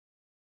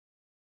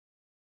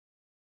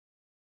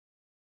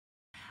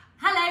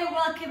Hello,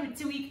 welcome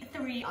to week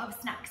 3 of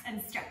Snacks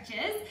and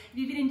Stretches. If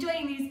you've been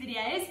enjoying these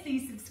videos,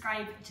 please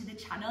subscribe to the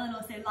channel and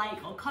also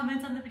like or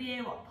comment on the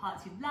video what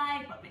parts you've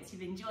liked, what bits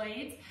you've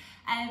enjoyed.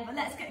 But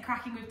let's get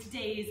cracking with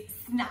today's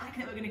snack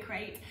that we're going to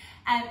create.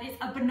 It's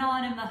a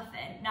banana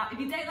muffin. Now, if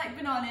you don't like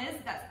bananas,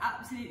 that's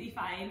absolutely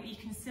fine. You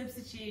can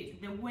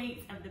substitute the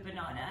weight of the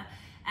banana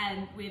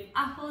with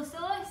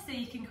applesauce, so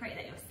you can create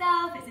that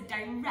yourself. It's a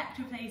direct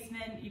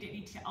replacement. You don't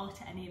need to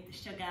alter any of the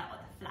sugar or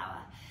the flour.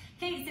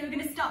 Okay, so we're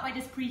going to start by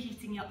just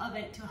preheating your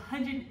oven to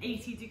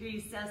 180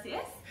 degrees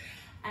Celsius.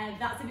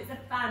 That's if it's a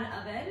fan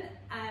oven,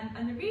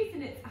 and the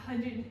reason it's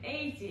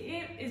 180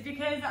 is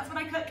because that's what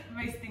I cook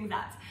most things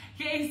at.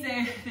 Okay,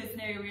 so there's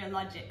no real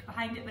logic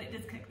behind it, but it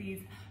does cook these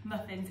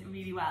muffins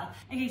really well.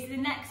 Okay, so the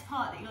next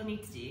part that you'll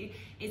need to do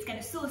is get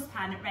a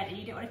saucepan ready.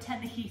 You don't want to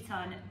turn the heat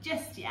on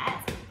just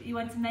yet, but you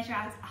want to measure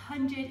out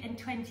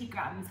 120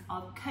 grams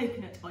of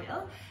coconut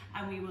oil,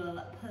 and we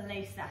will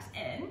place that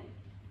in.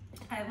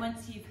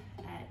 Once you've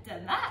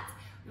done that,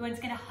 we want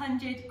to get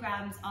 100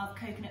 grams of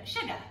coconut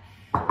sugar.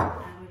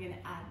 And we're going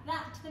to add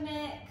that to the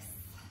mix.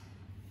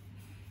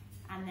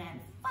 And then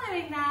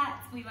following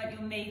that, we want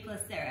your maple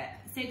syrup.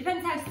 So it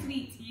depends how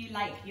sweet you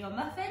like your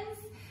muffins.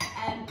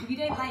 If you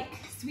don't like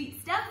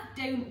sweet stuff,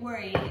 don't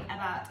worry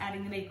about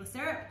adding the maple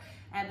syrup.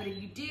 But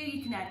if you do,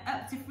 you can add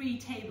up to 3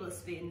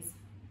 tablespoons.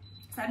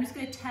 So I'm just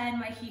going to turn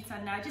my heat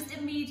on now, just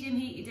a medium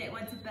heat. You don't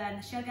want to burn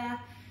the sugar.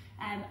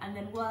 And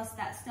then whilst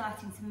that's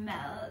starting to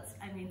melt,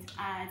 I'm going to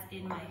add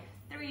in my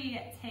 3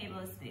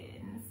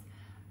 tablespoons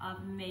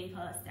of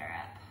maple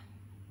syrup.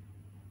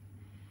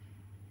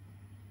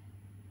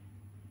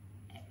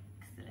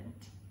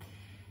 Excellent.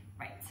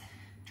 Right,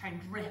 try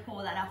and drip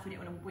all that off, we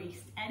don't want to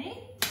waste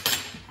any.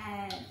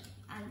 And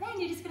then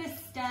you're just going to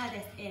stir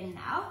this in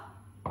now.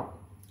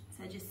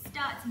 So just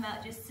start to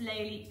melt just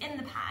slowly in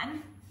the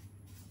pan.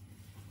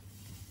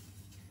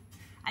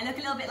 I look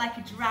a little bit like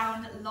a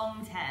drowned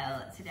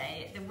longtail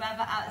today. The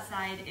weather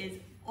outside is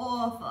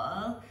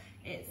awful.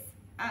 It's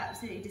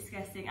absolutely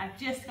disgusting. I've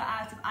just got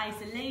out of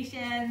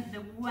isolation.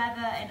 The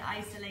weather in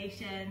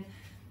isolation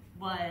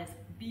was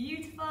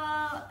beautiful,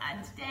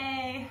 and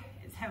today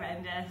it's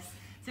horrendous.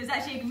 So it's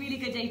actually a really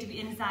good day to be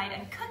inside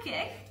and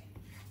cooking.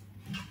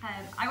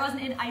 I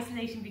wasn't in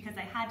isolation because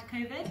I had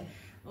COVID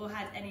or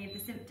had any of the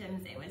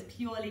symptoms. It was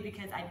purely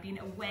because I'd been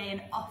away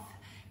and off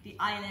the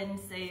island.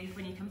 So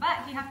when you come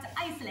back, you have to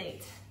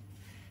isolate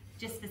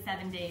just for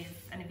 7 days.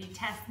 And if you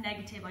test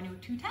negative on your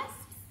 2 tests,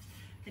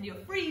 then you're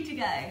free to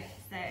go.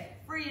 So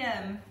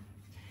freedom.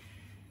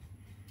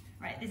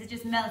 Right, this is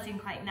just melting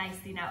quite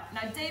nicely now.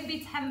 Now don't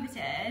be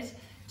tempted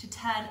to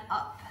turn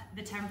up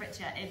the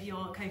temperature if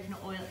your coconut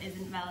oil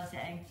isn't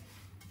melting.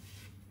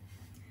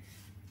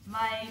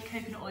 My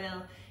coconut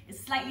oil is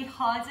slightly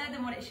harder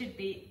than what it should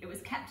be. It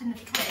was kept in the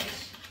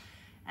fridge.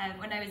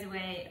 When I was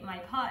away, my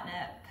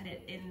partner put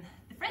it in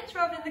the fridge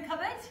rather than the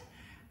cupboard,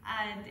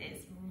 and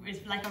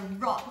it's like a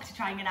rock to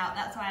try and get out.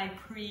 That's why I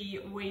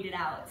pre-weighed it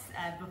out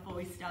before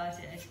we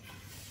started.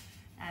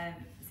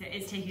 So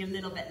it's taking a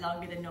little bit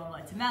longer than normal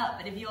to melt,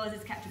 but if yours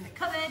is kept in the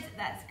cupboard,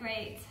 that's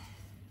great.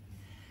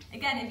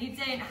 Again, if you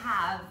don't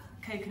have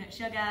coconut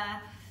sugar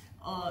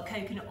or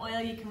coconut oil,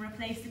 you can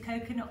replace the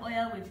coconut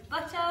oil with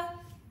butter,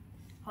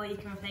 or you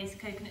can replace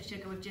coconut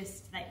sugar with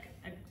just like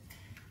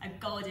a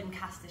golden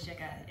castor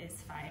sugar is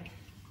fine.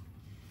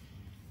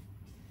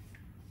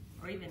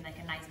 Or even like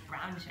a nice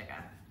brown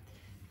sugar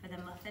for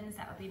the muffins,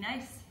 that would be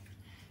nice.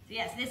 So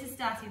yes, this is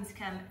starting to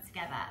come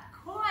together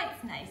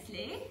quite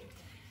nicely.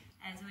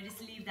 And so we'll just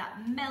leave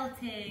that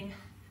melting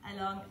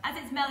along. As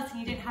it's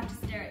melting, you don't have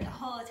to stir it the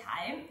whole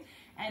time.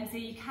 And so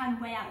you can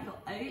weigh out your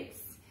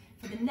oats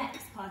for the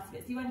next part of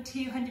it. So you want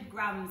 200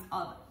 grams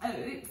of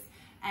oats.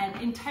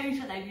 In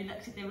total, though, if you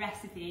looked at the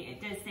recipe,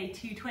 it does say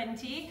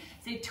 220.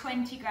 So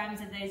 20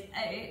 grams of those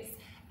oats,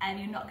 and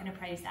you're not going to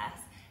process.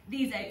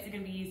 These oats are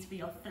going to be used for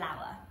your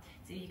flour.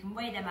 So you can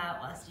weigh them out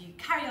whilst you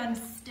carry on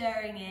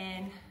stirring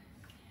in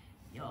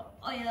your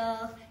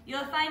oil.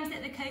 You'll find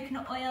that the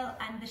coconut oil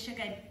and the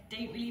sugar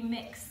don't really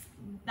mix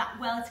that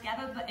well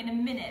together, but in a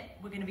minute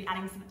we're going to be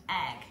adding some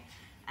egg,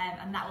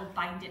 and that will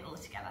bind it all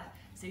together.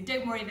 So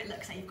don't worry if it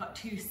looks like you've got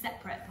 2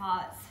 separate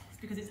parts. It's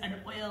because it's an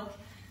oil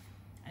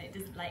and it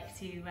doesn't like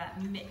to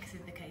mix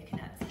with the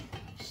coconut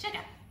sugar.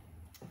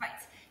 Right,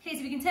 okay,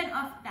 so we can turn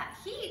off that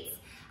heat.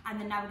 And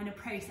then now we're going to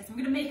process. We're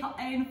going to make our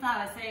own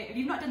flour. So if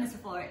you've not done this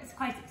before, it's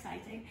quite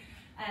exciting.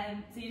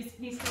 So you just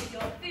need to take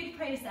your food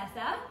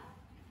processor,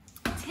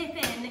 tip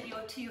in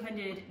your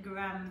 200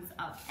 grams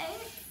of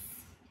oats,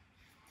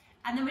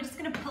 and then we're just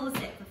going to pulse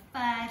it for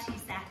 30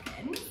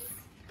 seconds.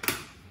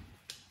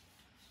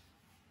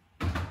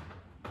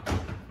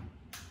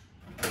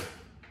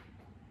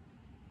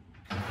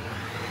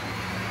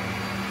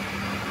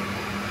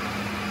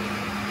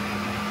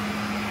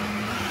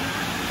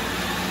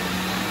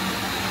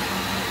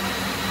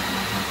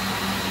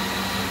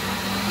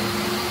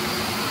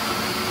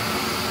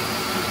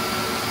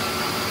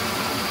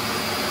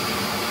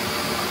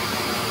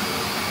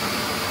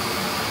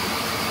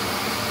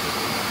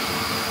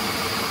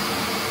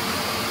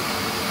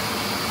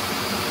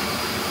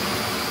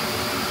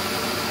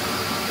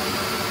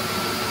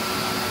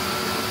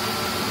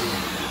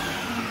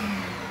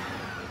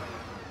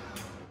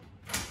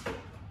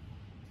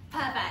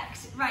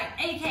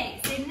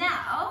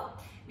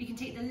 we can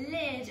take the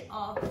lid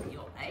off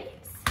your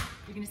oats.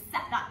 We're going to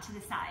set that to the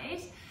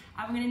side.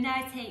 And we're going to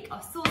now take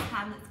our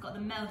saucepan that's got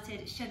the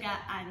melted sugar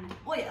and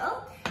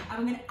oil, and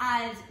we're going to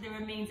add the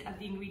remainder of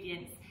the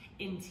ingredients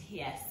into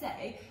here. So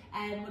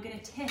we're going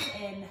to tip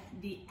in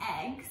the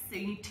eggs. So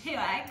you need 2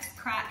 eggs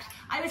cracked.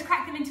 I always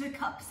crack them into a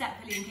cup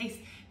separately in case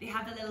they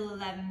have a little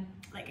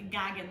like a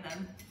gag in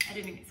them. I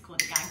don't think it's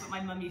called a gag, but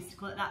my mum used to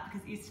call it that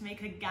because it used to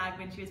make her gag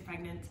when she was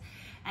pregnant.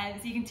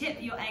 So you can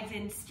tip your eggs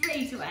in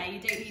straight away.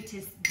 You don't need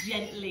to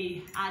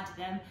gently add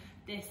them.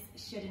 This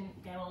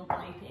shouldn't go all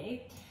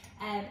gloopy.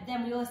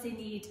 Then we also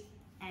need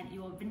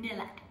your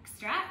vanilla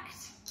extract.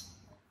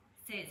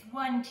 So it's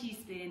 1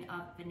 teaspoon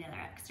of vanilla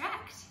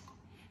extract.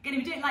 Again,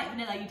 if you don't like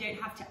vanilla, you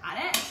don't have to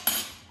add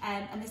it.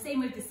 And the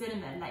same with the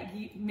cinnamon, like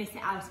you miss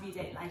it out if you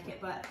don't like it,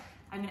 but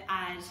I'm gonna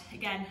add,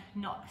 again,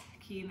 not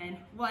cumin,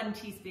 1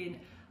 teaspoon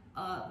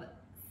of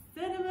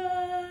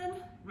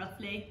cinnamon,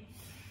 roughly.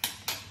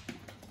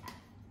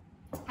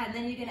 And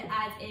then you're gonna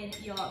add in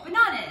your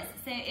bananas.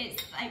 So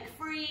it's like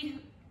 3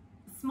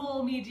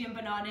 small, medium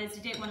bananas.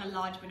 You don't want a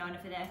large banana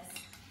for this.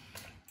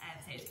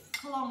 So just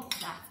clonk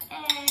that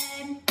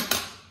in.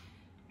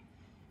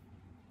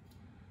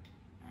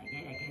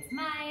 Okay, there goes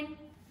mine.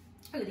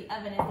 Oh, the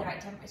oven is the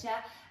right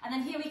temperature. And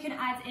then here we can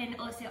add in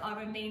also our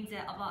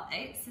remainder of our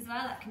oats as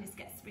well. That can just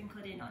get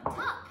sprinkled in on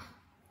top.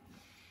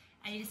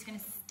 And you're just gonna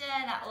stir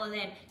that all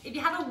in. If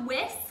you have a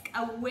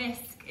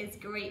whisk is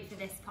great for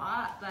this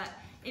part, but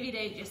if you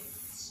don't, just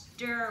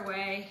stir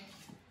away.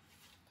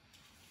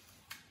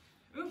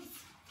 Oops.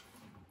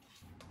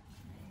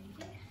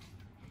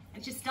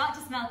 It should start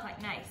to smell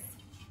quite nice.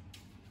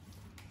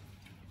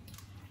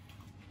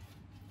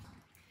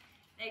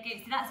 There you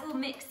go, so that's all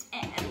mixed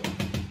in.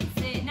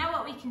 So now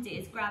what we can do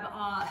is grab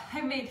our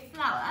homemade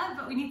flour,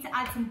 but we need to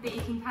add some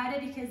baking powder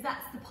because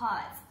that's the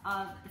part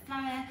of the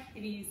flour,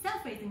 if you use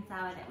self-raising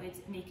flour, that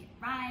would make it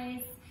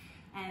rise.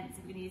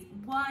 So we're going to use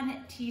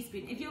 1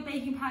 teaspoon. If your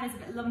baking powder is a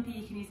bit lumpy,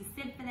 you can use a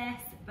sieve for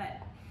this,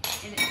 but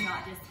if it's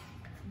not, just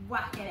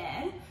whack it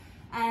in.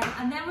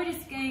 And then we're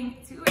just going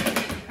to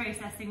take the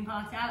processing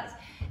part out.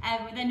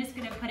 We're then just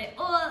going to put it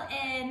all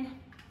in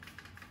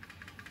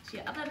to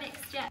your other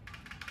mixture.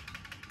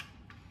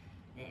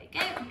 There we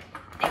go.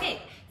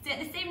 Okay, so at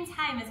the same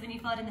time as when you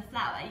fold in the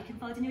flour, you can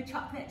fold in your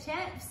chocolate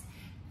chips.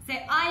 So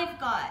I've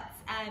got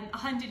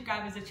 100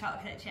 grams of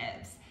chocolate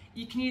chips.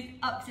 You can use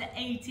up to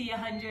 80,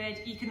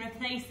 100. You can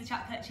replace the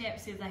chocolate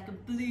chips with like a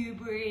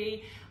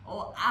blueberry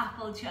or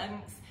apple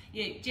chunks.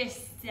 You know,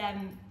 just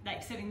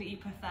like something that you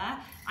prefer.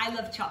 I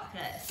love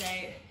chocolate, so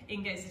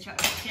in goes the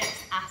chocolate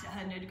chips at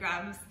 100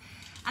 grams.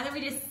 And then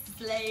we just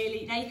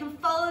slowly, now you can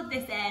fold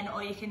this in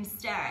or you can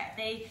stir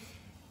it.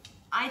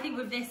 I think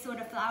with this sort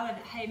of flour,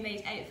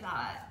 homemade oat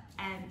flour,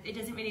 it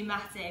doesn't really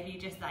matter if you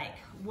just like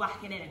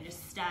whack it in and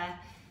just stir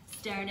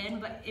it in.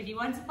 But if you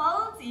want to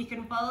fold, you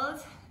can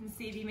fold and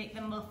see if you make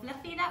them more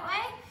fluffy that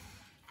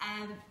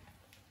way.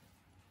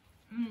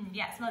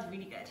 Yeah, it smells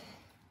really good.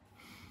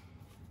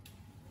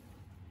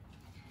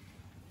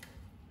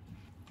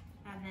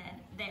 And then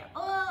they're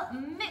all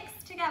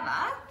mixed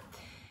together.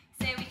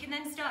 So we can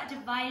then start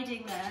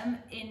dividing them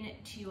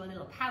into your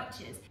little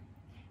pouches.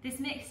 This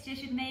mixture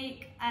should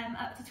make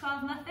up to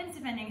 12 muffins,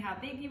 depending how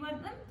big you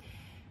want them.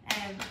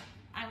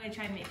 I'm going to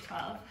try and make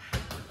 12.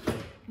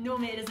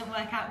 Normally it doesn't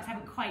work out because I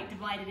haven't quite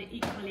divided it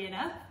equally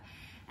enough.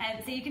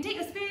 So you can take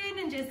your spoon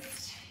and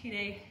just, you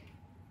know,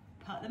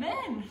 put them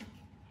in.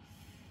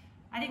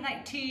 I think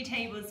like 2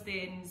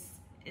 tablespoons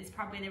is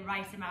probably the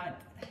right amount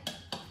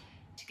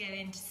to go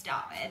in to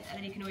start with, and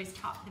then you can always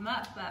top them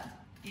up, but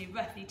you know,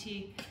 roughly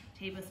 2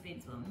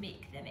 tablespoons will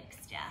make the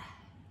mixture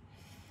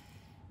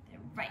the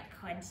right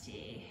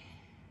quantity.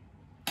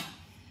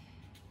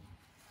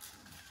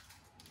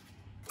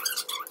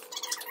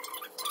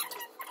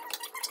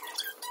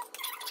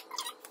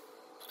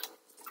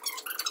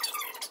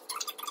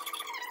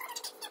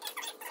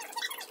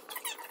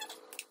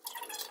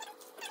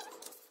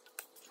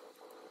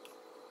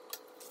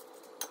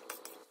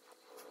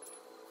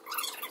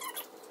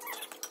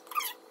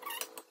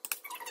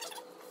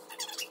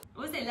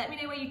 Also, let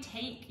me know where you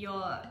take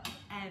your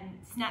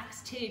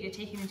snacks to, if you're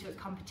taking them to a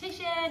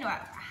competition or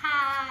a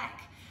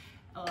hack,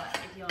 or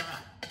if you're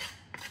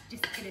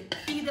just going to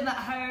feed them at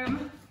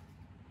home.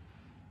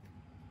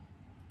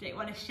 Don't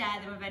want to share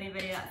them with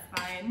anybody, that's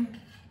fine.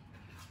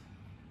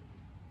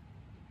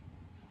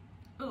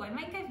 Oh, I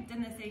might have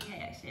done this okay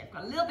actually. I've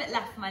got a little bit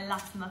left for my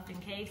last muffin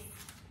case.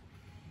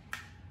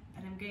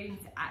 And I'm going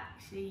to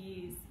actually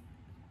use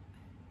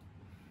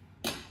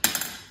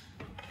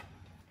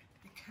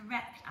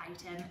correct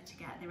item to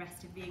get the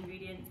rest of the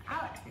ingredients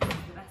out. This is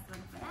the best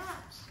one for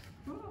that.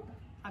 Ooh.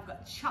 I've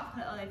got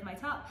chocolate all over my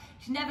top.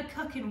 You should never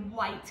cook in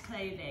white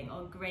clothing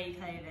or grey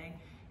clothing,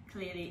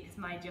 clearly, because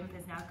my jumper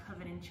is now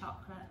covered in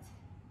chocolate.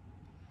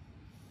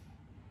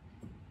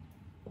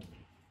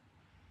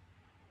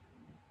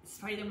 It's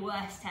probably the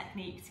worst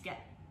technique to get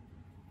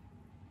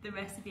the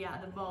recipe out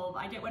of the bowl,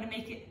 but I don't want to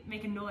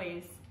make a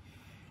noise.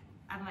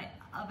 And my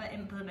other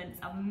implements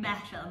are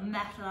metal.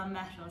 Metal on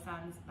metal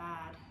sounds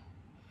bad.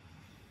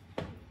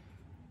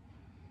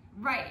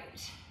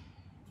 Right,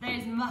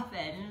 those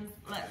muffins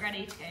look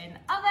ready to go in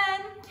the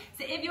oven.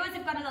 So if yours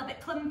have gone a little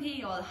bit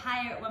clumpy or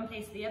higher at one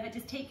place or the other,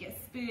 just take your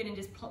spoon and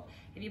just plop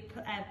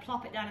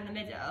it down in the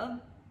middle,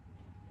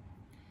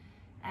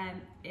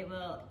 it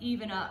will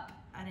even up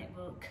and it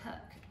will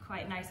cook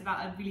quite nice without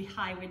a really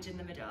high ridge in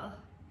the middle.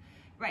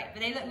 Right,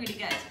 but they look really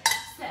good.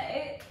 So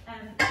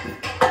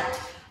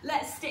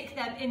let's stick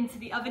them into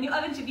the oven. Your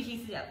oven should be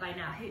heated up by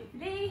now,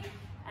 hopefully.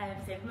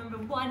 So remember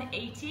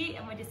 180,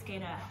 and we're just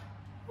gonna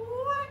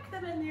whack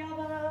them in the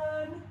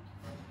oven.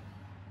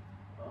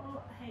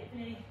 Oh,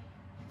 hopefully.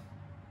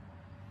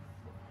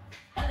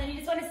 And then you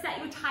just want to set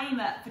your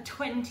timer for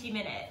 20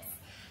 minutes.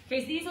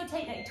 Okay, so these will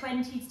take like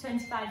 20 to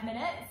 25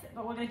 minutes,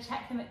 but we're going to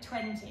check them at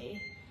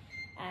 20.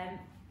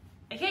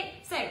 Okay,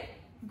 so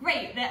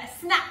great, the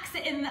snacks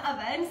are in the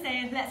oven,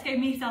 so let's go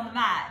meet on the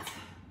mat.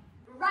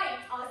 Right,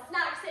 our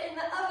snacks are in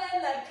the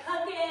oven, they're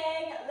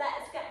cooking.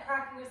 Let's get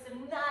cracking with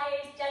some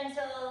nice,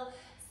 gentle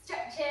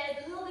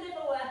stretches, a little bit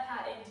of a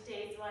workout in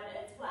today's one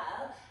as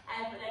well.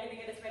 But they're going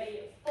to get us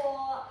ready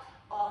for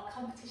our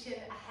competition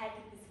ahead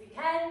of this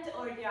weekend,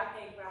 or if you're out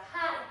going for a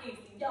hat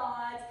against the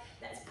yard,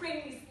 let's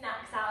bring these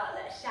snacks out,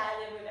 let's share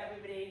them with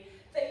everybody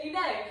that you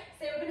know.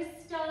 So we're going to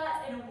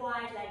start in a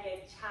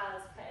wide-legged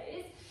child's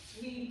pose.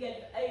 Really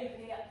good for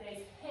opening up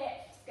those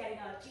hips, getting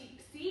our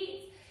deep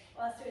seat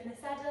whilst we're in the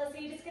saddle. So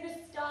you're just going to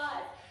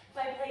start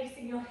by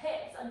placing your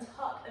hips on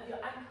top of your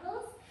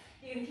ankles.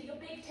 You're going to keep your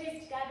big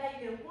toes together,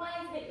 you're going to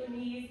widen at your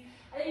knees,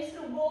 and then you're just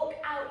going to walk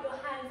out your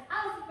hands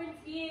out in front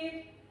of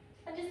you,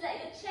 and just let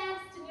your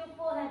chest and your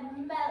forehead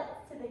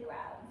melt to the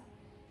ground.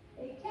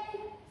 Okay,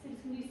 so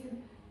just going to do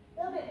some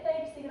little bit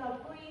focusing on our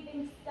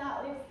breathing to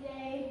start with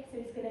today.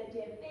 So just going to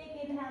do a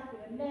big inhale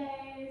through your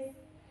nose,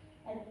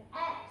 and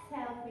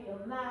exhale through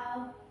your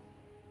mouth.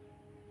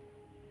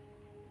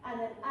 And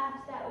then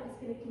after that, we're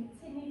just going to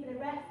continue for the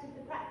rest of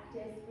the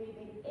practice,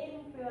 breathing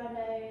in through our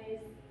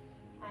nose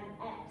and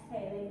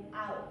exhaling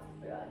out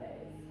through our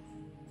nose.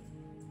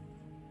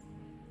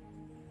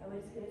 And we're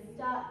just going to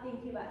start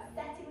thinking about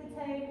setting the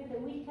tone for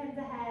the weekends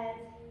ahead,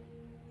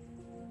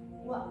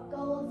 what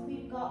goals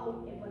we've got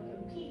if we're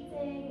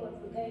competing or if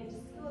we're going to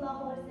school our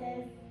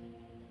horses,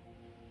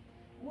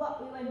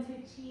 what we want to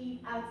achieve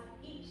out of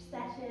each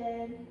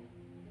session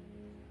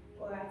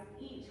or out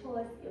of each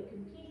horse that you're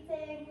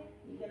competing.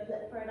 You're going to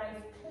look for a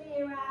nice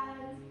clear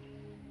round.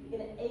 You're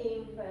going to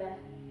aim for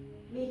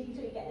making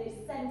sure you get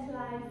those centre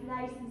lines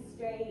nice and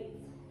straight.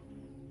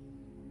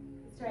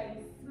 Let's try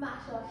and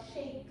smash our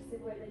shakes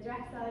if we're in the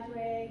dressage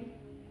ring.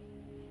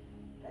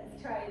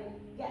 Let's try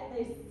and get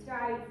those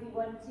strides we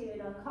want to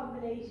in our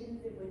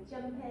combinations if we're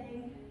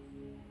jumping.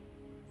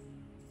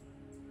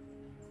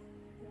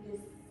 And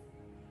just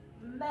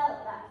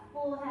melt that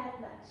forehead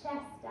and that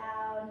chest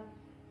down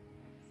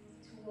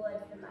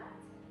towards the mat.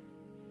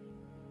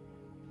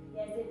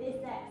 Yeah, so this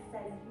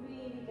exercise is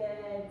really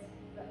good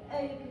for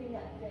opening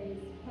up those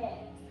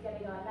hips,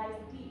 getting our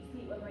nice deep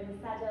seat when we're in the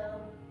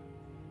saddle.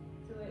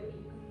 So we'll be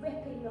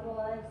gripping the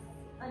horse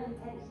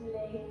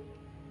unintentionally,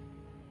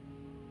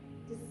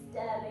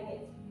 disturbing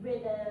its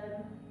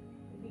rhythm.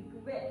 We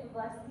grip with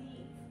our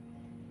seat,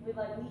 with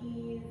our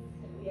knees,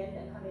 and we end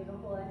up having a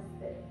horse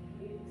that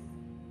moves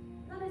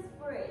not as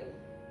free,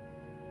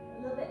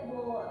 a little bit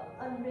more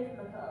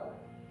unrhythmical.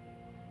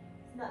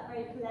 It's not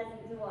very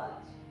pleasant to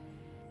watch.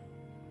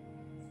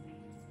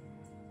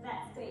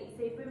 That's great.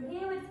 So from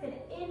here we're just going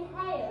to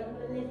inhale and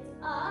we'll lift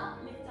our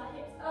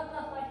hips up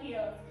off our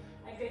heels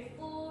and go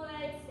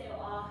forward so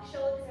our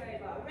shoulders are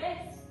over our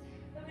wrists.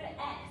 We're going to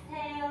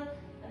exhale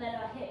and then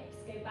our hips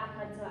go back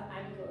onto our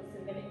ankles. So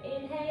we're going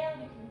to inhale,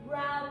 we can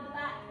round the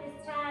back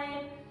this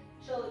time,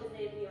 shoulders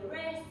over your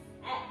wrists,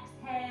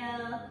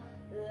 exhale,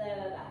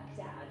 lower back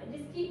down. And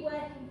just keep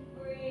working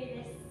through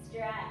this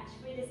stretch,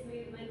 through this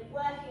movement,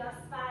 working our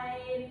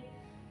spine,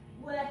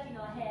 working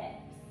our hips.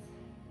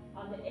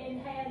 On the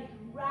inhale, you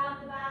can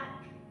round the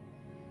back,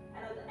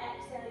 and on the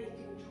exhale, you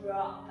can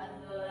drop and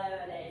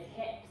lower those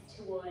hips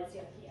towards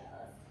your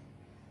heels.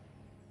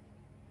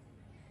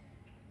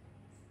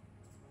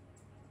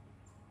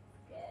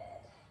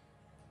 Good.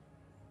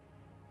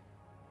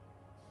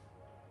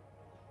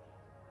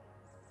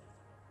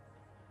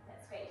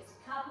 That's great. Just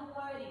a couple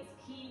more of these.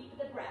 Keep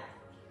the breath.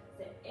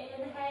 So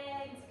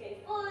inhale to go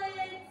forwards,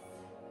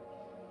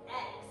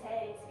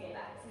 exhale to go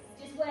back. So it's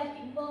just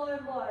working more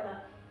and more on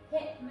our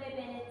hip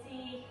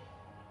mobility,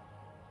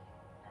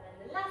 and then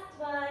the last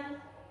one,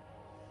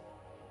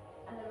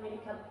 and then we're going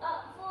to come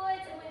up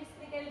forwards and we're just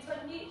going to go into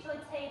a neutral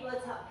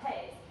tabletop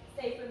pose.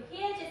 So from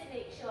here, just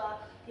make sure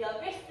your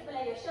wrists are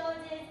below your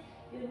shoulders,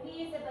 your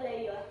knees are below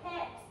your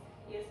hips,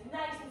 you're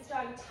nice and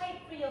strong,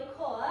 tight through your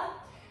core,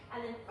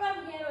 and then from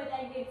here we're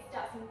then going to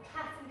start some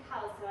cat and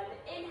cow. So on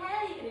the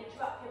inhale, you're going to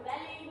drop your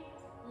belly,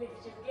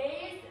 lift your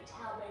gaze, the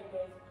tailbone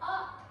goes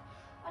up,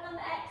 and on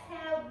the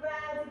exhale,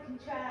 round and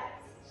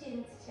contract,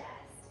 chin to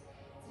chest.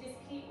 So just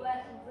keep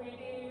working through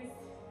these.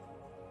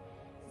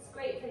 It's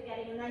great for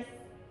getting a nice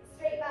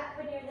straight back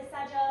when you're in the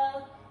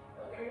saddle,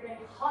 or even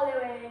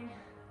hollowing.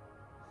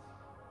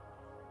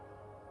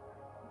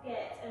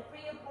 Good, and for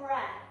your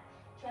breath,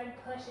 Try and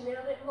push a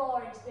little bit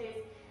more into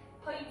those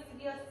points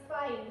of your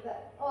spine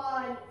that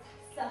aren't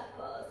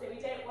supple. So we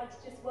don't want to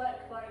just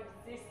work for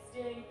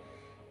existing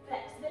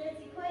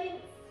flexibility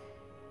points.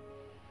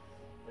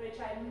 We're going to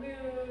try and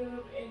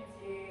move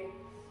into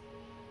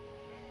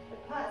the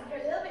parts that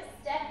are a little bit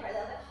stiffer, a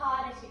little bit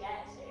harder to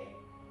get to.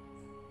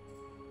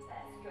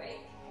 That's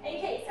great.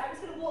 Okay, so I'm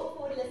just going to walk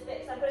forward a little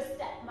bit, so I'm going to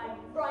step my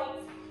right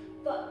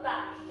foot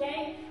back,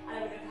 okay? And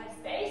I'm going to have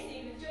space, so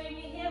you're going to join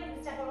me here. We're going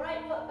to step our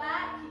right foot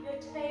back, keep your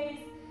toes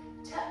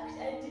tucked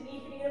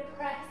underneath, and you're going to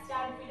press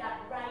down through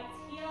that right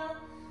heel.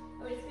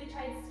 And we're just going to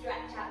try and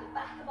stretch out the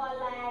back of our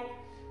leg,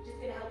 which is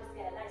going to help us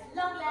get a nice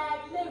long leg,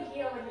 low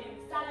heel when you're in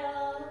the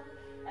saddle.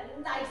 A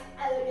nice,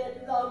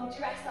 elegant, long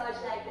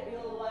dressage leg that we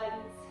all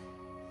want.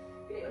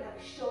 We don't want to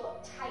have a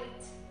short, tight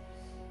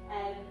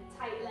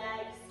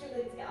leg,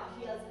 struggling to get our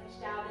heels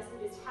pushed down. This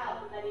will just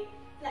help with any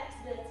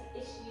flexibility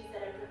issues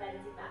that are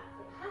preventing that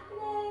from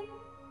happening.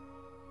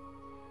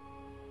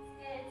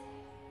 Good.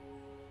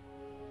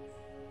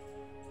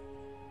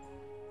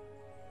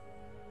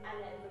 And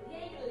then from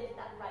here, you're going to lift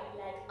that right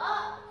leg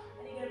up,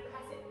 and you're going to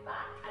press it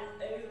back and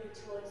over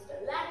towards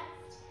the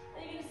left.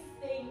 And you're going to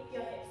sink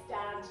your hips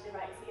down to the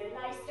right. So you get a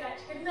nice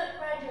stretch. You can look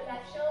around your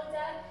left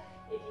shoulder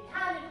if you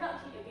can. If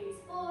not, keep your gaze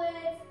forward.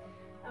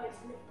 And we're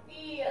just going to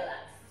feel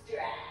that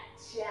stretch.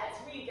 Yeah,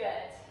 it's really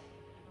good.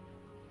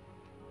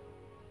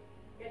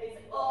 These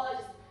are all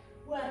just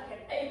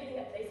working, opening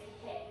up those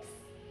hips.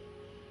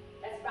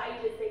 As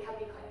riders, they can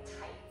be quite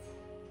tight.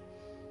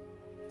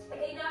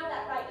 Okay, now with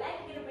that right leg,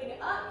 you're going to bring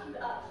it up, keep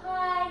it up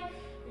high.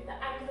 With the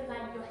ankle in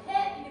line with your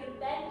hip, you're going to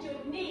bend your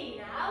knee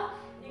now.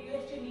 You're going to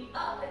lift your knee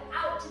up and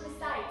out to the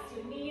side,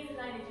 so your knee is in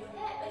line with your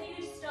hip, and you're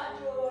going to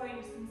start drawing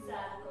some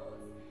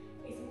circles.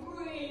 Make some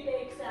really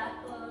big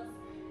circles.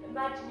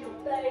 Imagine your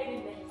bone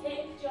in the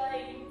hip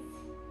joints,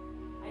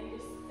 and you're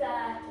just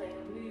circling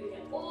and moving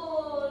it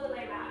all the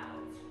way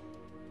around.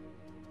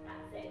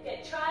 That's it.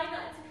 Good. Try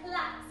not to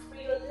collapse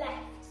through your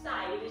left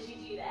side as you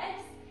do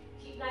this.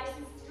 Keep nice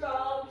and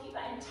strong. Keep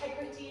that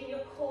integrity in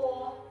your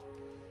core.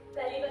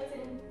 Belly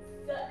button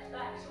sucked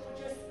back towards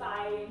your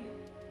spine.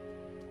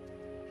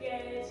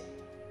 Good.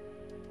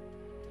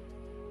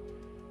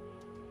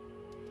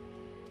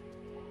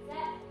 That's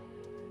it.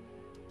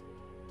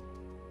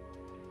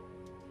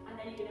 And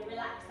then you're going to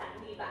relax that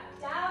knee back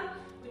down.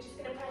 We're just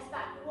going to press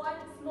back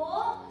once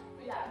more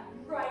through that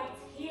right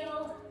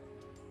heel.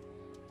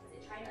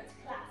 So try not to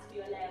collapse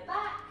through your lower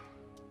back.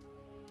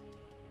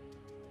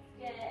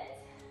 Good.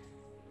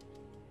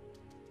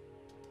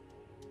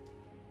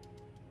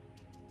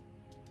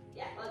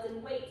 Yeah, well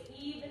done. Weight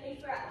evenly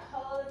throughout the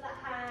whole of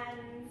the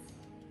hands.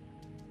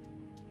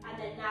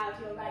 And then now with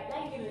your right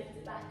leg, you're going to lift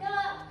it back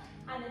up.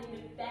 And then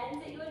you're going to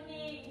bend at your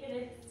knee. You're going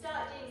to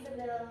start doing some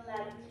little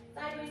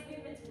sideways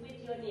movements with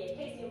your knee.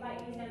 Okay, so your right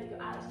knee's going to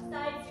go out to the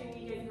side, so your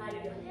knee goes in line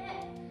with your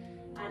hip.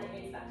 And it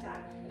goes back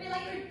down. A bit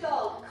like your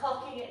dog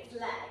cocking its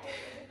leg.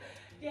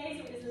 Okay,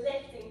 so we're just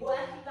lifting,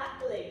 working that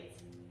glute.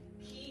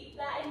 Keep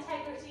that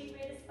integrity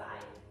through the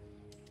spine.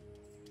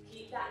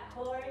 Keep that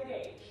core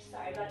engaged.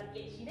 Sorry about the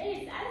itchy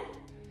nose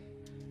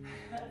then.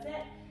 That's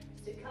it.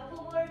 Just a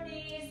couple more of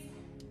these.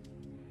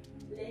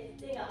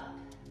 Lifting up.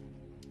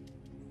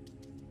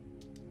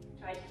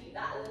 Try to keep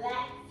that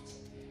left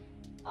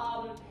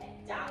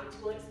armpit down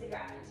towards the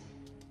ground.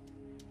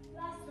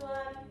 Last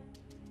one.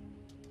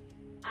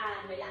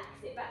 And relax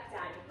it back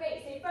down.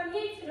 Great. So from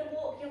here, you're going to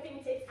walk your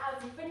fingertips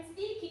out in front of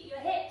you. Keep your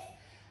hips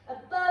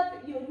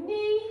above your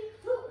knee.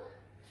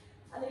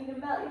 And then you're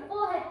going to melt your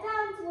forehead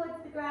down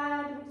towards the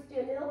ground. We'll just do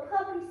a little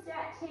puppy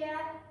stretch here.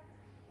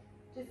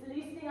 Just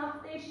loosening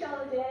off those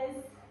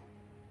shoulders.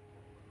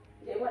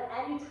 You don't want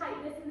any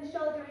tightness in the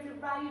shoulder as a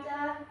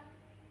rider.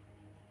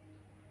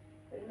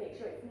 But make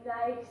sure it's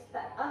nice.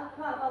 That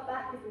upper part of our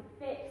back isn't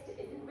fixed, it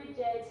isn't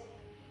rigid.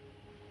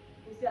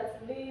 Just be able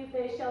to move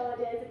those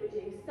shoulders. If we're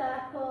doing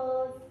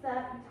circles,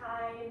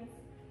 serpentines,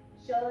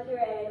 shoulder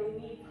in, we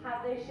need to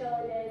have those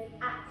shoulders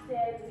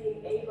active,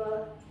 being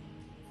able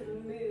to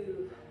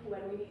move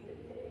when we need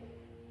them to.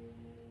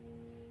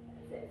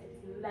 That's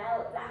it, just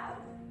melt down.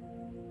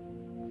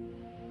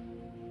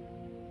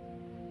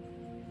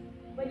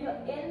 When you're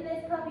in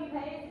this puppy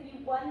pose, if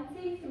you want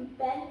to, you can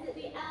bend at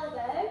the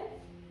elbow,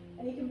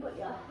 and you can put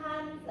your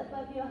hands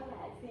above your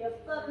head, so your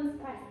thumbs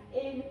press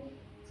in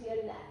to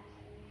your neck.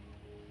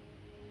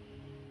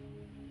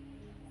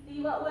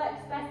 See what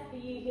works best for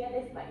you here.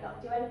 This might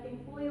not do anything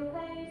for your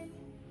pose.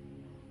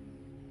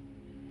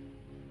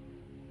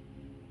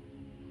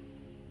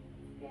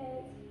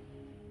 Good.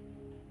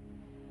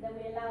 Then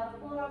we allow our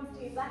forearms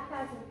to go back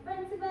out in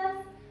front of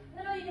us. And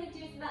then all you're going to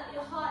do is melt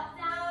your heart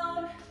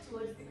down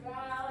towards the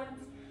ground.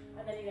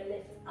 And then you're going to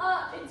lift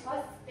up into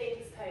our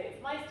Sphinx pose.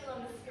 Mine's still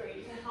on the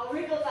screen. I'll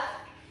wriggle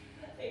back.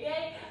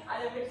 Okay?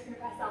 And then we're just going to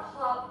press our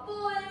heart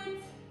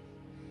forward.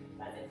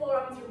 That's it.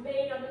 Forearms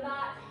remain on the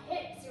mat.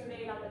 Hips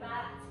remain on the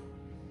mat.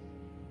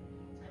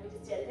 And we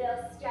just do a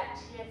little stretch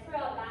here through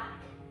our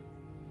back.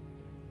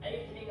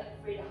 Opening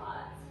up through the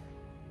heart.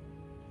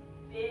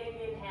 Big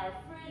inhale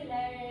through the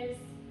nose.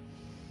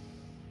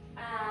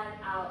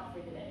 And out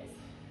through the nose.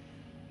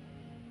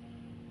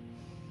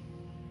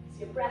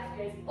 Your breath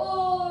goes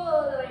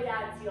all the way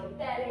down to your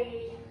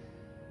belly.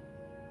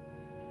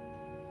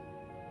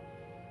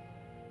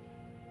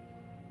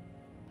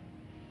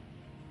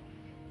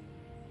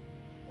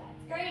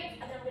 That's great.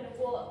 And then we're going to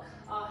walk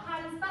our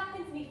hands back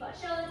underneath our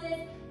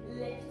shoulders,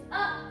 lift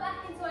up,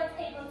 back into our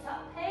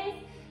tabletop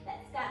pose.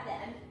 Let's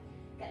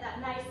get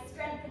that nice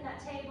strength in that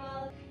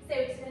table. So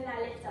we're just going to now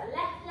lift our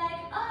left leg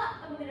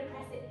up, and we're going to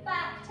press it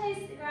back, toes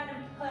to the ground,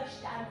 and push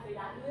down through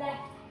that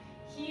left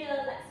heel.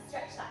 Let's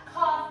stretch that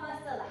calf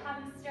muscle, the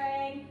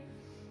hamstring.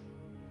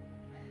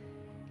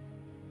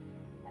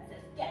 Let's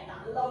just get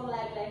that long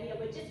leg there here.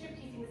 We're just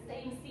repeating the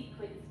same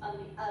sequence on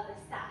the other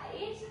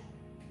side.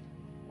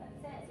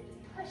 That's it. So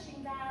just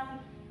pushing down,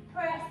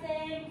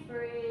 pressing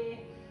through.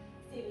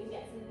 See if we can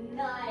get some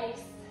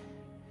nice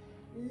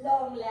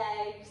long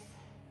legs.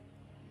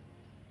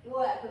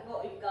 Work with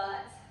what we've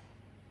got.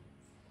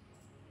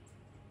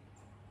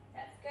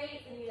 That's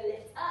great. Then you're going to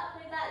lift up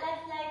with that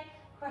left leg,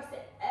 cross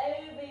it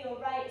over your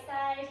right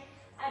side,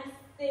 and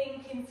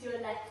sink into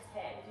your left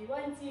hip. If you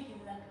want to, you can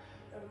look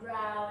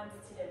around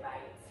to the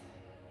right.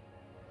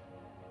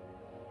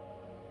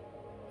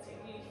 So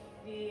you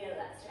feel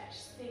that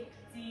stretch. Sink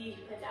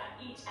deeper down.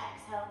 Each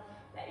exhale,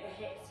 let your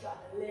hips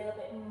drop a little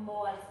bit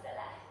more to the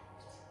left.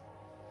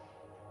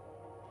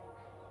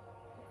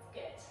 That's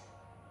good.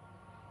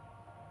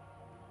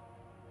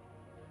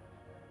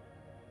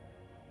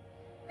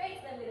 Great,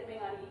 so then we're going to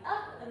bring our knee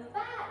up and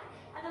back,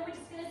 and then we're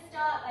just going to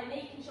start by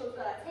making sure we've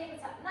got our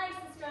tabletop nice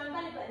and strong,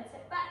 belly button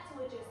tip back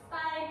towards your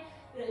spine.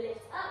 We're going to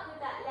lift up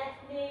with that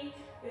left knee.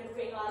 We're going to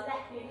bring our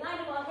left knee in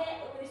line with our hip.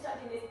 We're going to start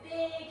doing those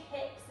big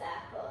hip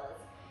circles.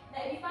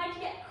 Now, if you find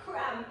you get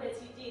cramp as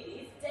you do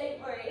these,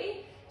 don't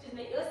worry. Just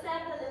make your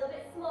circle a little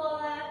bit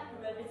smaller.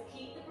 Remember to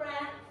keep the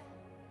breath.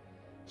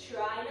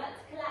 Try not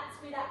to collapse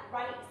through that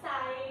right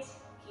side.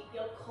 Keep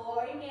your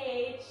core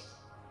engaged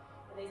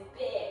with those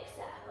big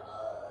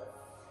circles.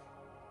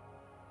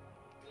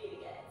 Really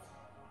good.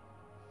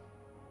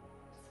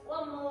 Just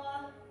one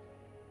more.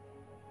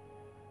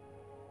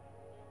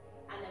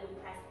 And then we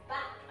press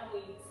back and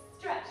we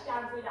stretch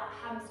down through that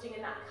hamstring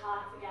and that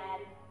calf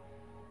again.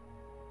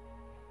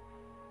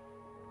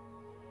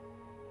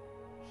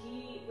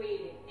 Keep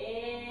breathing.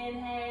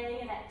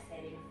 Inhaling and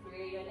exhaling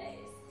through your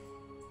nose.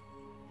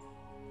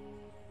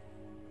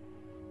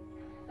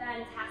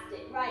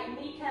 Fantastic. Right,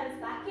 knee comes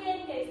back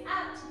in, goes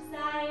out to the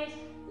side,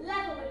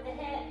 level with the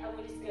hip, and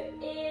we just go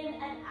in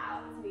and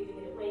out, moving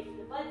it away from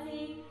the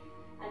body,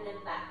 and then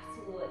back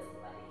towards the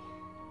body.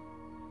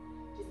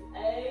 Just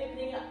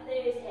opening up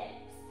those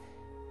hips.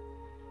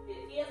 If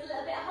it feels a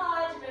little bit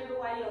hard, remember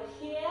while you're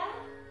here,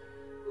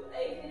 we're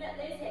opening up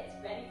those hips,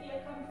 ready for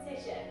your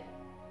competition.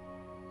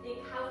 Think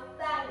how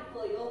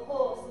thankful your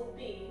horse will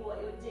be for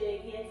what you're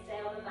doing here today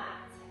on the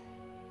mat.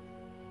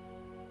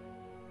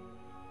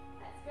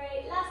 That's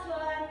great. Last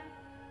one.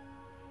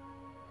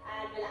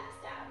 And relax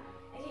down.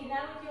 Okay,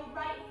 now with your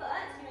right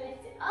foot, you're going to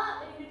lift it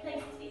up and you're going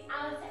to place it to the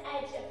outer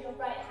edge of your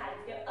right hand.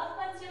 Go up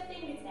onto your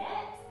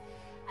fingertips,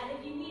 and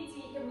if you need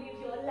to, you can move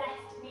your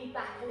left knee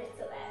back a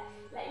little bit.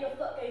 Let your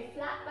foot go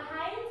flat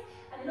behind,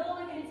 and then all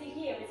we're going to do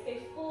here is go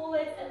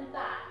forward and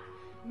back,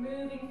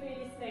 moving through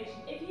this motion.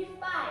 If you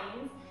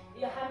find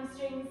your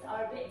hamstrings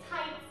are a bit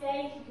tight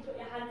today, you can put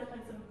your hands up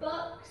on some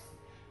books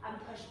and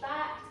push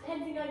back,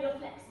 depending on your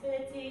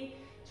flexibility.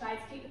 Try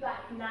to keep the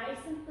back nice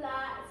and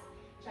flat.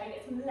 Try and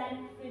get some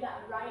length through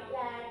that right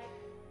leg.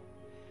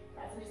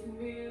 That's just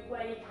move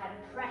where you can,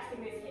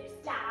 pressing those hips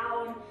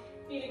down,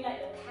 feeling like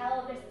the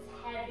pelvis is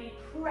heavy,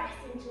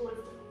 pressing towards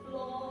the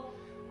floor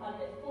on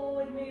the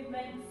forward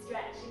movement,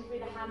 stretching through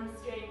the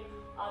hamstring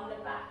on the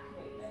back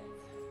movement.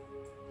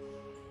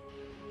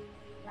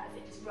 That's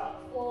it, just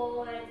rock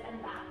forward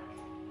and back.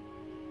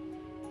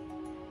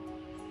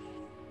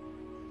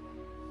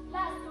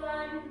 Last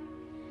one.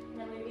 And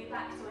then we're going to go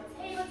back to our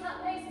tabletop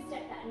pose, so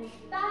step that knee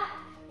back.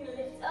 You're going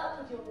to lift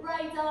up with your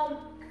right arm,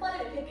 follow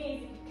it with your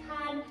gaze if you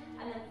can,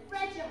 and then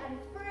thread your hand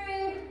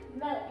through,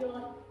 melt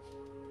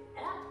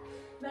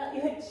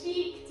your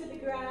cheek to the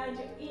ground,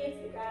 your ear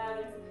to the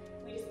ground.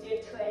 We just do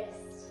a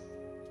twist.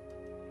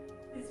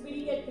 This is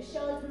really good for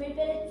shoulder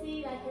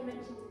mobility, like I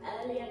mentioned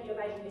earlier. If you're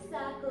riding your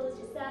circles,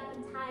 your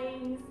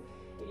serpentines,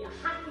 if you're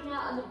hacking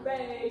out on the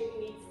road, you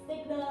need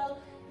signal.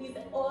 These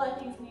are all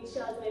things you need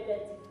shoulder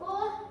mobility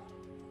for,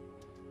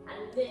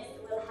 and this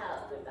will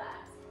help with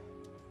that.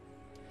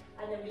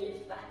 And then we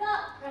lift back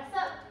up, press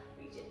up,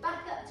 reach it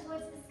back up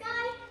towards the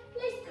sky,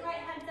 place the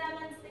right hand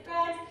down onto the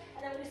ground,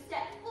 and then we're going to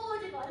step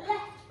forward with our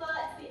left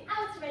foot to the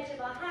outer edge of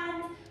our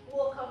hand,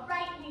 walk our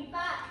right knee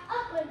back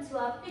up onto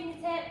our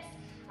fingertips,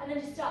 and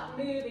then just start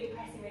moving,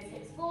 pressing those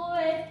hips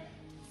forward,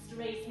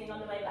 straightening on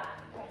the way back,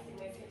 pressing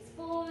those hips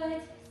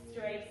forward,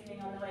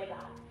 straightening on the way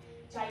back.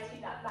 Try to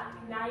keep that back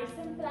nice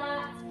and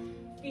flat.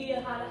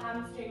 Feel how the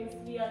hamstrings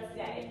feel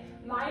today.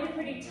 Mine are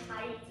pretty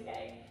tight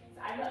today,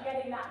 so I'm not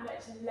getting that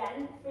much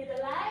length through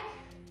the leg.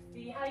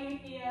 See how you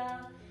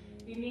feel.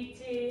 You need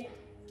to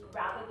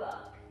grab a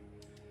book,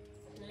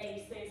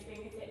 place those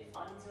fingertips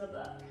onto a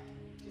book,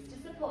 just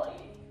to support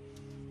you.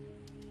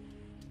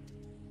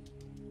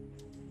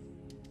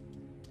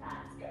 That's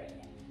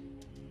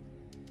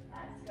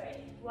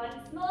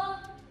Once more.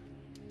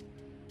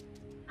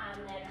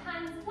 And then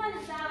hands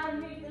one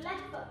down, move the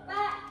left foot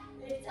back,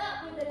 lift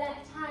up with the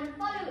left hand,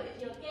 follow it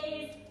with your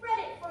gaze, thread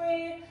it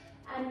through,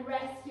 and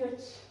rest your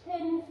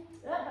chin,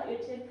 not your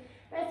chin,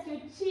 rest your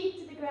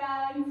cheek to the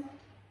ground.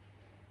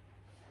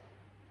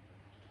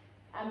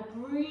 And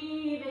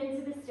breathe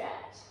into the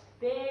stretch.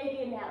 Big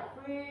inhale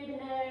through the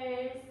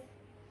nose,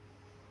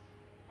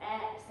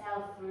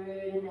 exhale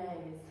through the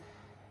nose.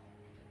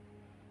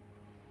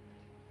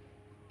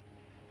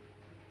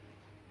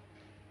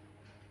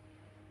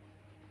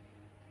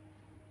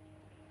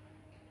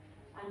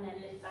 And then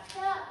lift back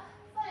up,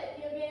 follow with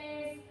your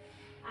gaze,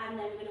 and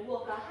then we're going to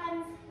walk our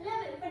hands a little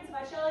bit in front of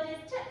our shoulders,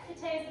 tuck the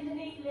toes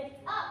underneath, lift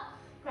up,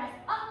 press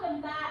up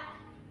and back,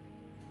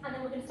 and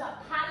then we're going to start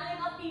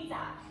paddling our feet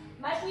out.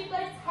 Imagine you've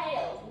got a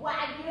tail,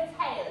 wag your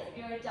tail if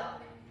you're a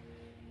dog.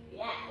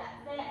 Yeah,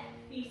 that's it.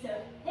 Feet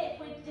are hip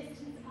width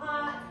distance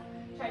apart,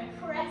 try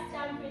and press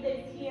down through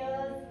those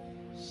heels,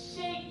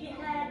 shake your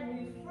head,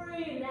 move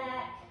through your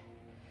neck.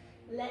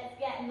 Let's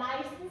get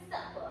nice and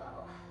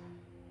supple.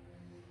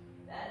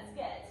 That's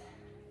good.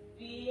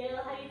 Feel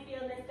how you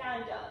feel in this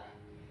down dog.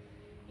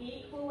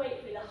 Equal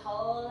weight through the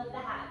whole of the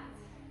hands.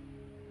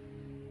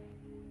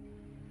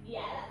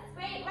 Yeah, that's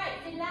great. Right,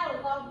 so now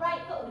with our right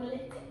foot, we're going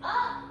to lift it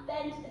up,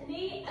 bend the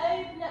knee,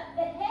 open up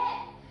the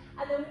hip,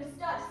 and then we're going to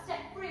start to step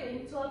through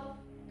into our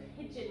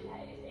pigeon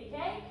pose,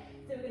 okay?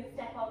 So we're going to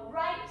step our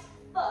right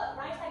foot,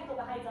 right ankle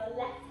behind our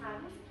left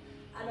hand,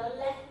 and our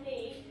left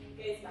knee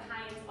goes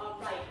behind our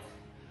right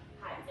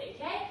hand,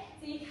 okay?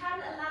 So you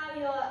can allow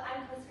your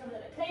ankles to come a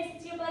little bit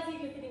closer to your body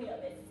if you're feeling a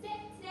little bit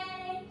stiff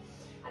today.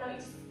 And I want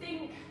you to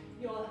sink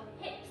your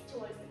hips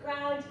towards the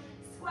ground,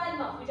 square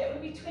them off. We don't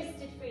want to be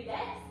twisted through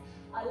this.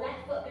 Our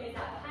left foot goes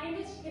out behind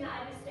us. You can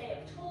either stay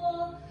up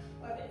tall,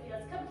 or if it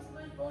feels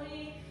comfortable for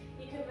you,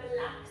 you can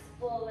relax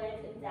forward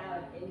and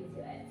down into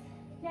it.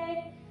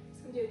 Okay?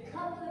 Just going to do a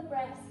couple of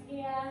breaths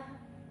here.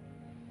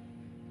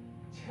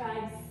 Try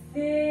and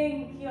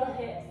sink your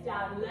hips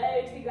down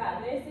low to the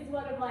ground. This is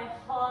one of my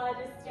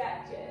hardest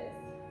stretches.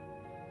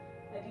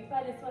 If you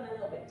find this one a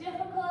little bit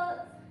difficult,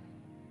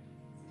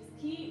 so just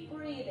keep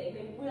breathing.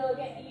 They will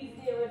get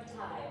easier with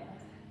time.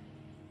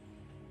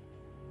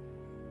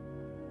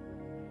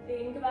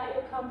 Think about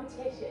your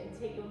competition.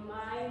 Take your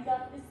mind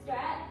off the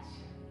stretch.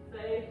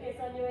 Focus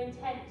on your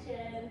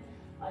intention,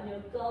 on your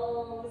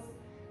goals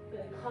for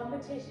the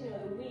competition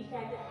or the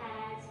weekend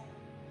ahead.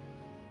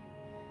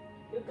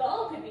 Your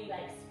goal could be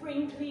like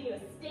spring clean your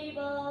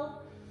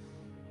stable.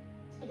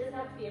 It doesn't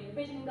have to be a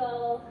vision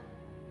goal.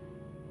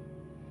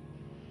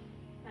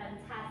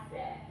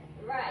 Fantastic.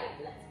 Right,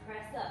 let's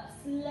press up.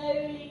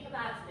 Slowly come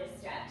out of this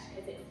stretch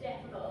because it's a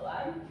difficult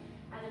one.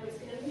 And then we're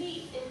just going to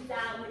meet in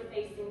downward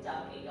facing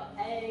dog at your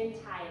own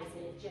time.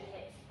 So lift your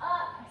hips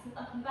up, press them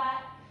up and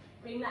back.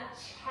 Bring that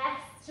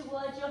chest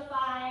towards your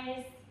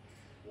thighs.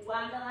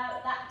 Waggle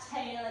out that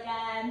tail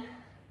again.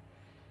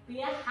 Be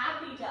a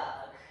happy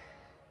dog.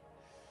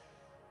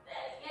 There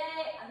we go.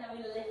 And then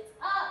we lift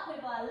up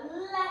with our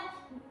left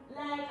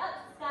leg up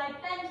to the sky.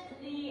 Bend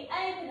the knee,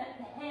 open up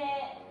the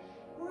hip.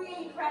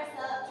 Really press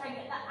up. Try and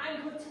get that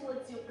ankle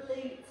towards your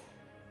glute.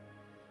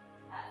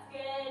 That's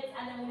good.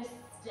 And then we're going to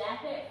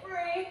step it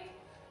through,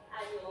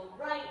 and your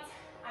right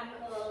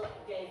ankle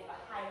goes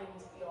behind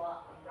your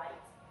right.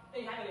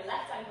 Your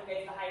left ankle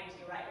goes behind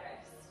your right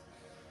wrist.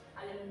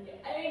 And then in your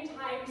own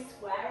time,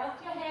 square off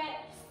your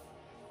hips,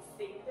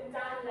 sink them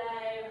down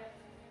low,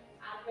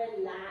 and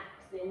relax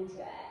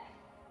into it.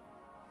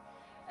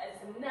 And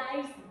some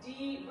nice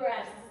deep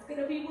breaths. This is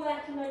going to be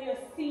working on your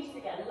seat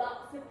again.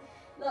 Lots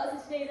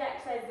of today's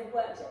exercises have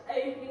worked at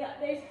opening up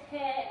those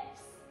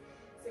hips.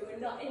 So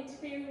we're not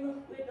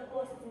interfering with the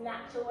horse's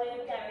natural way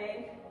of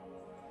going.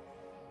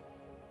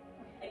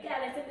 Again,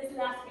 I said this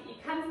last week,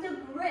 you can still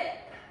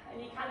grip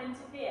and you can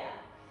interfere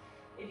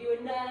if you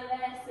were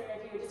nervous or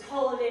if you were just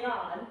holding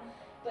on.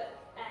 But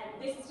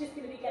this is just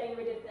going to be getting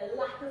rid of the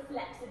lack of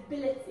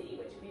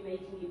flexibility, which will be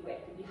making you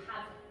grip. If you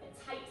have a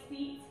tight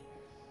seat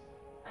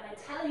and I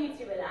tell you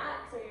to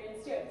relax, or your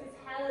instructor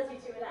tells you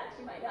to relax,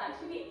 you might not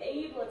actually be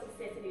able to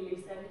sit any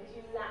looser because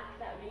you lack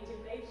that range of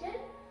motion.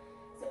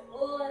 So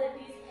all of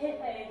these hip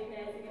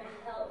openers are going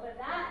to help with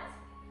that,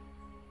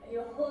 and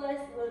your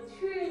horse will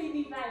truly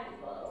be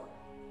thankful.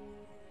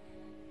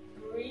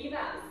 Breathe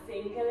out,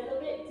 sink a little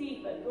bit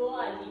deeper. Go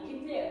on, you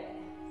can do it.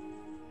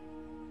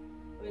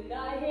 We're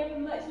not here for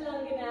much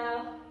longer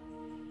now.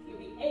 You'll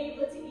be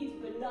able to eat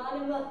a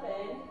banana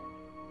muffin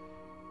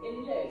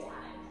in no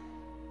time.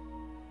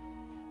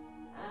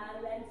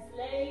 And then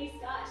slowly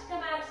start to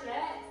come out of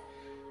it,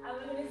 and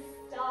we're going to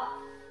start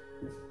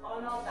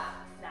on our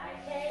backs now,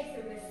 okay?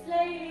 So we're going to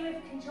slowly,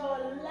 with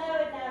control,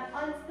 lower down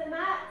onto the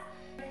mat.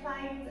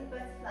 Reclined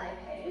butterfly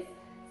pose.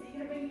 So you're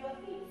going to bring your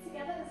feet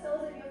together, the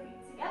soles of your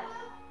feet together.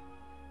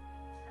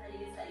 And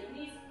then you're going to let your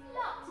knees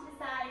flop to the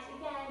side.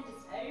 Again,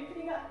 just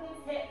opening up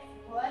those hips,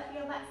 working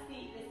on that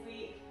seat this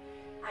week.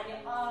 And your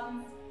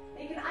arms,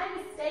 they can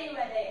either stay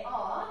where they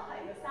are,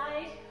 at your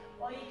side,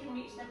 or you can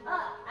reach them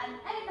up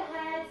and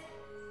overhead.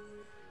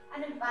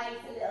 And invite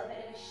a little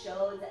bit of a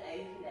shoulder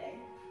opening.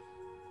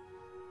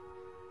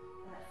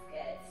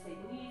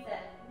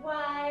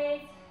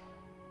 wide.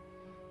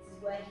 This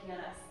is working on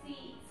our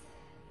seat.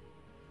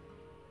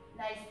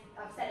 Nice,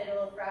 I've said it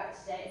all throughout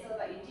today, it's all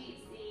about your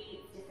deep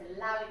seat, just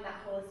allowing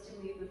that horse to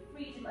move with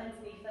freedom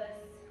underneath us.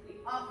 We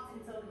often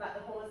talk about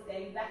the horse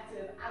going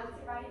better without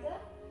a rider,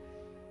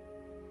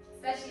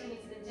 especially when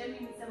you're to the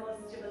jumping, with some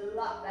horses jump a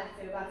lot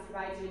better without a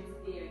rider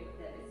interfering with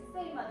them. It's the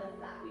same on the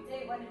flat. We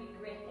don't want to be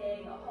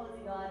gripping or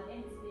holding on,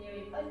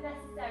 interfering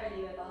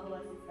unnecessarily with our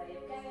horse's way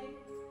of going.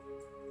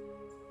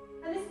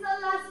 And this is our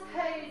last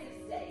pose of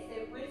today,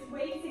 so we're just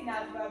waiting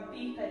now for our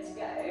beeper to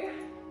go.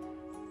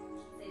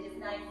 So just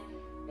nice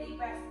big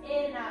breaths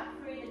in and out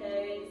through the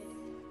nose.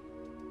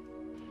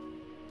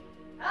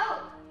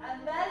 Oh,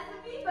 and there's the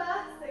beeper,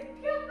 so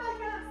come back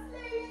up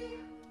slowly.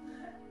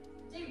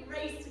 Do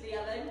race to the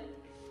oven.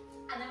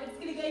 And then we're just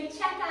going to go and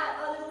check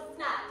out our little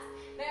snacks.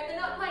 Now, if they're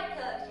not quite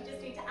cooked, you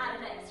just need to add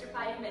an extra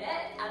 5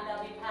 minutes and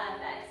they'll be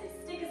perfect. So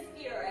stick a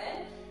skewer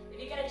in. If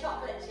you get a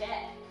chocolate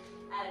chip,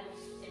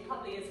 it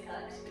probably is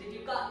cooked, but if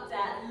you've got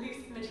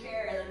loose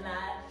material in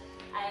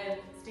there,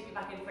 stick it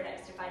back in for an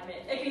extra 5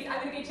 minutes. Okay, so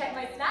I'm going to go check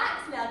my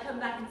snacks and I'll come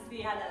back and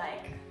see how they're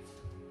like.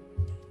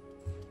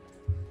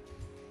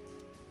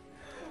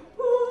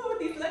 Ooh,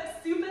 these look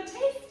super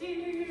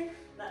tasty.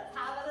 Let's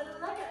have a little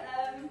look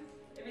at them.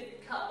 If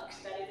it's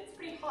cooked, that is, it's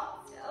pretty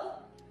hot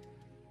still.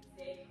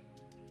 Let's see.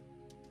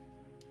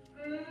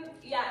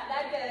 Yeah,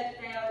 they're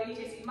good. They are really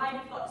tasty. Mine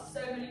have got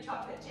so many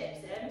chocolate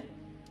chips in.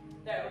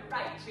 They're a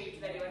right treat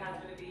if anyone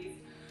has one of these.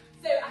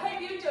 So I hope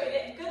you enjoyed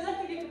it. Good luck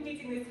if you're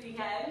competing this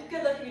weekend.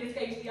 Good luck if you're just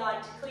going to the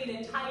yard to clean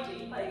and tidy.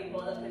 You'll probably be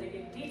more luck than if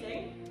you're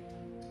competing.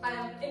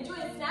 Enjoy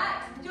the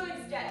snacks, enjoy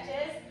the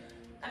stretches,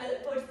 and I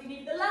look forward to seeing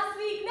you for the last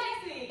week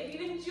next week. If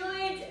you've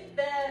enjoyed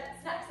the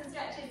snacks and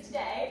stretches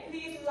today,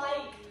 please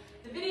like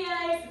the video,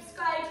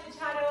 subscribe to the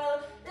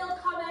channel, little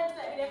comments,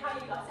 let me know how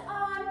you got it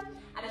on,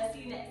 and I'll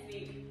see you next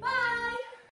week. Bye!